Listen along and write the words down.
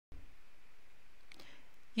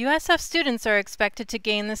USF students are expected to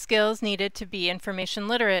gain the skills needed to be information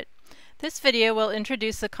literate. This video will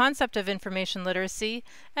introduce the concept of information literacy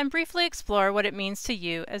and briefly explore what it means to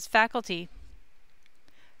you as faculty.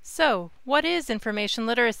 So, what is information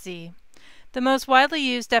literacy? The most widely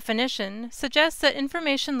used definition suggests that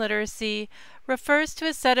information literacy refers to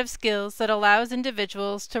a set of skills that allows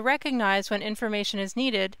individuals to recognize when information is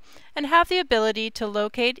needed and have the ability to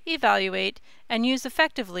locate, evaluate, and use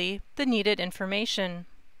effectively the needed information.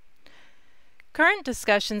 Current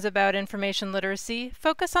discussions about information literacy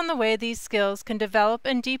focus on the way these skills can develop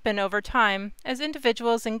and deepen over time as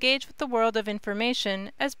individuals engage with the world of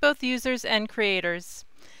information as both users and creators.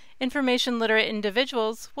 Information literate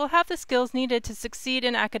individuals will have the skills needed to succeed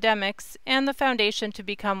in academics and the foundation to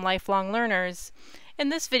become lifelong learners. In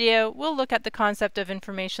this video, we'll look at the concept of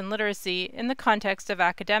information literacy in the context of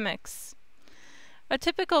academics. A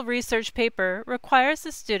typical research paper requires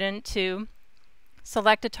the student to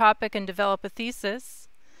select a topic and develop a thesis,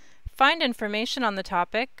 find information on the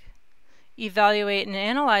topic, evaluate and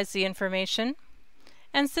analyze the information,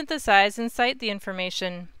 and synthesize and cite the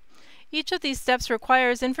information. Each of these steps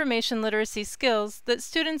requires information literacy skills that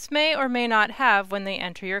students may or may not have when they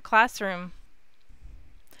enter your classroom.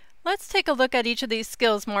 Let's take a look at each of these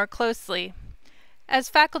skills more closely. As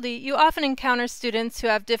faculty, you often encounter students who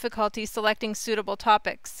have difficulty selecting suitable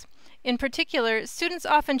topics. In particular, students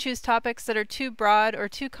often choose topics that are too broad or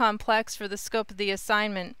too complex for the scope of the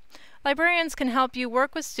assignment. Librarians can help you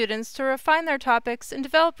work with students to refine their topics and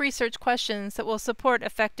develop research questions that will support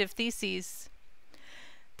effective theses.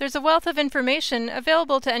 There's a wealth of information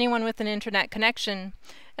available to anyone with an internet connection.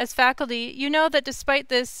 As faculty, you know that despite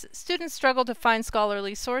this, students struggle to find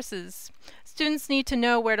scholarly sources. Students need to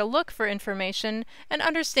know where to look for information and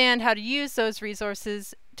understand how to use those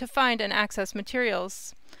resources to find and access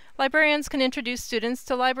materials. Librarians can introduce students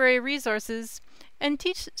to library resources and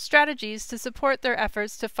teach strategies to support their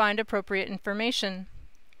efforts to find appropriate information.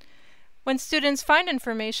 When students find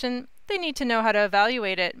information, they need to know how to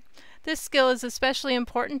evaluate it. This skill is especially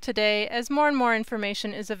important today as more and more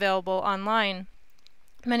information is available online.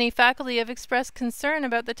 Many faculty have expressed concern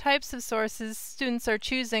about the types of sources students are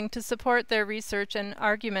choosing to support their research and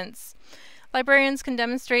arguments. Librarians can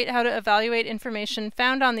demonstrate how to evaluate information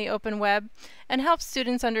found on the open web and help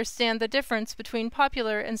students understand the difference between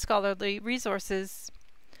popular and scholarly resources.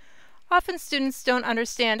 Often students don't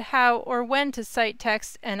understand how or when to cite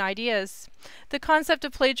text and ideas. The concept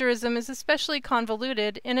of plagiarism is especially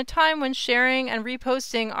convoluted in a time when sharing and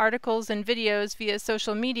reposting articles and videos via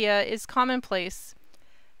social media is commonplace.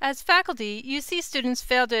 As faculty, you see students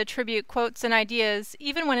fail to attribute quotes and ideas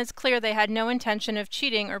even when it's clear they had no intention of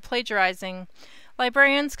cheating or plagiarizing.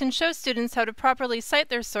 Librarians can show students how to properly cite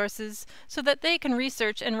their sources so that they can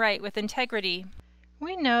research and write with integrity.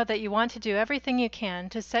 We know that you want to do everything you can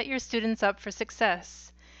to set your students up for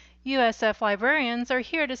success. USF librarians are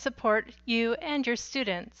here to support you and your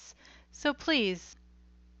students. So please,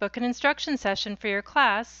 book an instruction session for your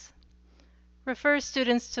class, refer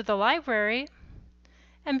students to the library,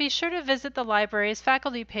 and be sure to visit the library's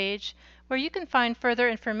faculty page where you can find further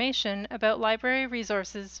information about library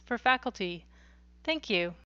resources for faculty. Thank you.